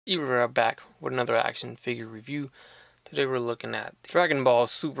We're back with another action figure review. Today we're looking at the Dragon Ball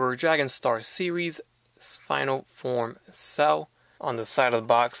Super Dragon Star Series Final Form Cell. On the side of the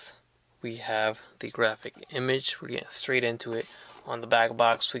box we have the graphic image. We're getting straight into it. On the back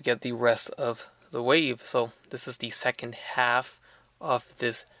box we get the rest of the wave. So this is the second half of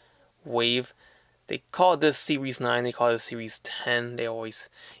this wave. They call this Series 9, they call this Series 10.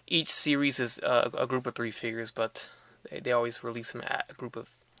 Each series is a group of 3 figures, but they always release them at a group of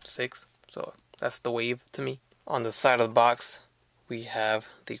 6, so that's the wave to me. On the side of the box we have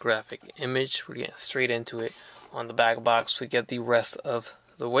the graphic image. We're getting straight into it. On the back box we get the rest of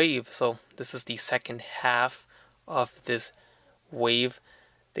the wave. So this is the second half of this wave.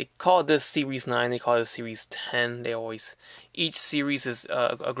 They call this Series 9, they call this Series 10. Each series is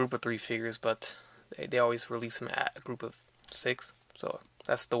a group of 3 figures, but they always release them at a group of 6, so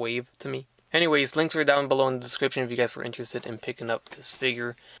that's the wave to me. Anyways, links are down below in the description if you guys were interested in picking up this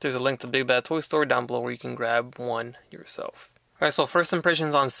figure. There's a link to Big Bad Toy Store down below where you can grab one yourself. Alright, so first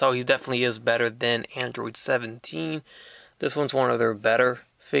impressions on Cell, he definitely is better than Android 17. This one's one of their better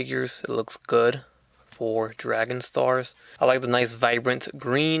figures. It looks good for Dragon Stars. I like the nice vibrant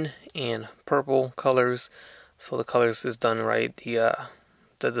green and purple colors. So the colors is done right. The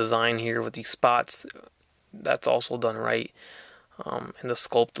design here with these spots, that's also done right. And the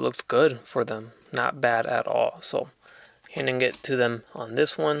sculpt looks good for them, not bad at all. So handing it to them on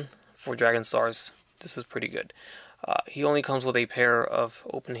this one for Dragon Stars, this is pretty good. He only comes with a pair of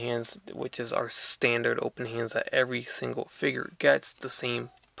open hands, which is our standard open hands that every single figure gets, the same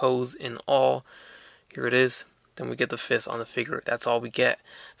pose in all. Here it is. Then we get the fist on the figure. That's all we get.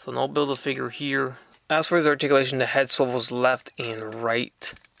 So no Build-A-Figure here. As for his articulation, the head swivels left and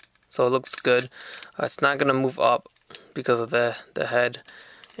right, so it looks good. It's not going to move up because of the head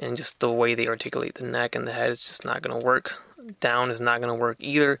and just the way they articulate the neck and the head. It's just not going to work. Down is not going to work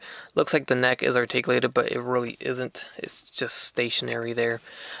either. Looks like the neck is articulated, but it really isn't. It's just stationary there.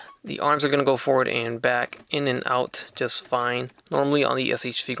 The arms are going to go forward and back, in and out just fine. Normally on the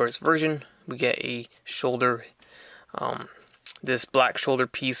SH Figuarts version, we get a shoulder. This black shoulder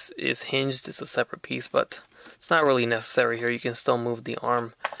piece is hinged. It's a separate piece, but it's not really necessary here. You can still move the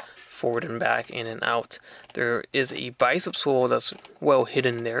arm forward and back, in and out. There is a bicep swivel that's well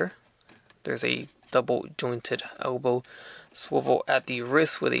hidden there. There's a double jointed elbow swivel at the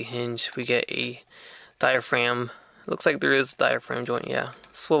wrist with a hinge. We get a diaphragm. Looks like there is a diaphragm joint, yeah.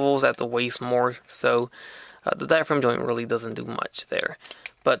 Swivels at the waist more, so the diaphragm joint really doesn't do much there.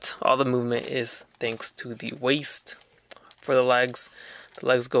 But all the movement is thanks to the waist. For the legs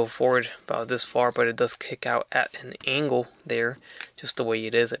go forward about this far, but it does kick out at an angle there, just the way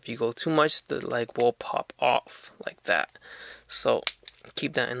it is. If you go too much, the leg will pop off like that. So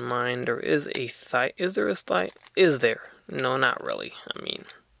keep that in mind. There is a thigh. Is there a thigh? Is there? No, not really. I mean,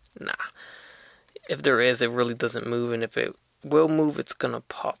 nah. If there is, it really doesn't move, and if it will move, it's gonna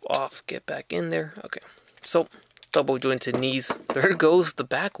pop off. Get back in there. Okay. So double jointed knees. There goes the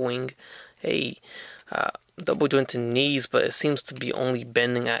back wing. Hey. Double jointed knees, but it seems to be only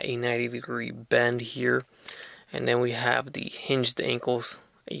bending at a 90-degree bend here. And then we have the hinged ankles,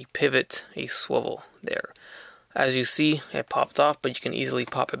 a pivot, a swivel there. As you see, it popped off, but you can easily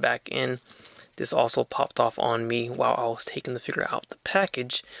pop it back in. This also popped off on me while I was taking the figure out the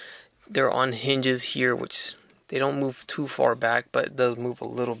package. They're on hinges here, which they don't move too far back, but it does move a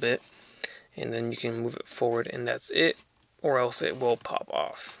little bit. And then you can move it forward, and that's it, or else it will pop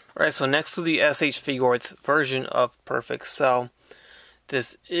off. Alright, so next to the SH Figuarts version of Perfect Cell,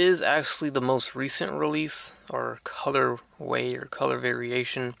 this is actually the most recent release, or colorway, or color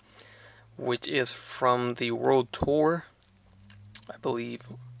variation, which is from the World Tour, I believe.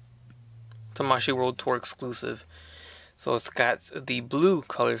 Tamashii World Tour exclusive. So it's got the blue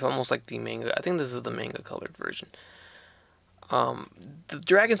colors, almost like the manga. I think this is the manga colored version. The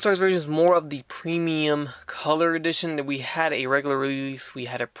Dragon Stars version is more of the premium color edition. We had a regular release, we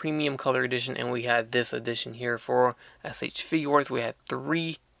had a premium color edition, and we had this edition here for SH Figuarts. We had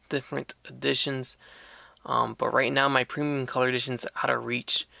 3 different editions, but right now my premium color edition is out of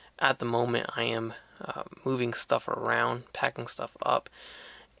reach at the moment. I am moving stuff around, packing stuff up,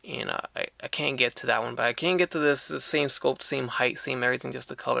 and I can't get to that one, but I can get to this. The same sculpt, same height, same everything, just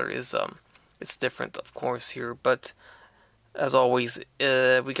the color is it's different, of course, here. But as always,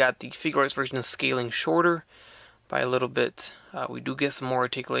 we got the Figuarts version scaling shorter by a little bit. We do get some more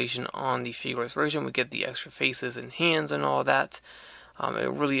articulation on the Figuarts version. We get the extra faces and hands and all that.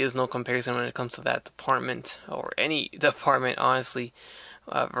 It really is no comparison when it comes to that department, or any department, honestly,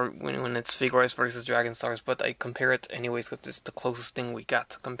 when it's Figuarts versus Dragon Stars. But I compare it anyways because it's the closest thing we got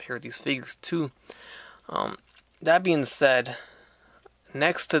to compare these figures to. That being said,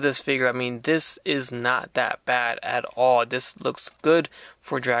 next to this figure, I mean, this is not that bad at all. This looks good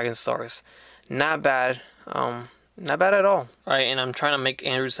for Dragon Stars. Not bad. Not bad at all. Alright, and I'm trying to make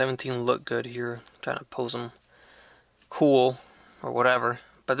Android 17 look good here. I'm trying to pose him cool or whatever.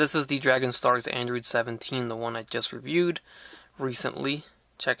 But this is the Dragon Stars Android 17, the one I just reviewed recently.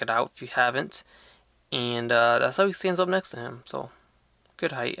 Check it out if you haven't. And that's how he stands up next to him. So,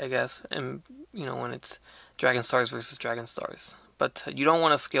 good height, I guess. And, you know, when it's Dragon Stars versus Dragon Stars. But you don't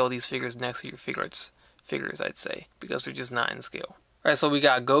want to scale these figures next to your figures, I'd say. Because they're just not in scale. Alright, so we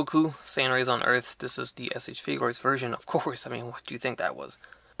got Goku, Saiyan on Earth. This is the SH Figuarts version, of course. I mean, what do you think that was?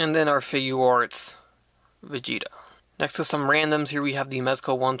 And then our Figuarts, Vegeta. Next to some randoms, here we have the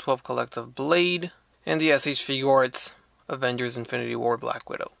Mezco 112 Collective Blade. And the SH Figuarts, Avengers Infinity War Black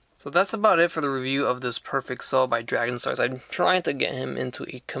Widow. So that's about it for the review of this Perfect Cell by Dragon Stars. I'm trying to get him into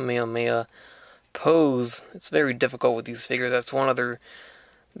a Kamehameha pose. It's very difficult with these figures. That's one of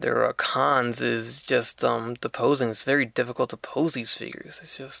their cons, is just the posing. It's very difficult to pose these figures.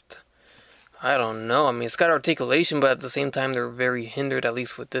 It's just, I don't know. I mean, it's got articulation, but at the same time they're very hindered, at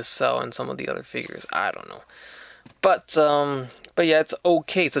least with this Cell and some of the other figures. I don't know. But yeah, it's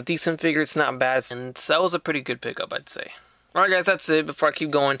okay. It's a decent figure. It's not bad. And Cell is a pretty good pickup, I'd say. Alright guys, that's it. Before I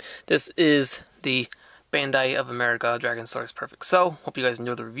keep going, this is the Bandai of America Dragon Stars Perfect Cell. Hope you guys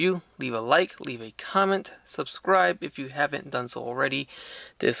enjoyed the review. Leave a like, leave a comment, subscribe if you haven't done so already.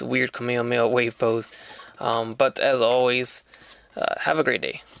 This weird Kamehameha wave pose. But as always, have a great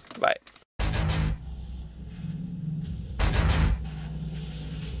day. Bye.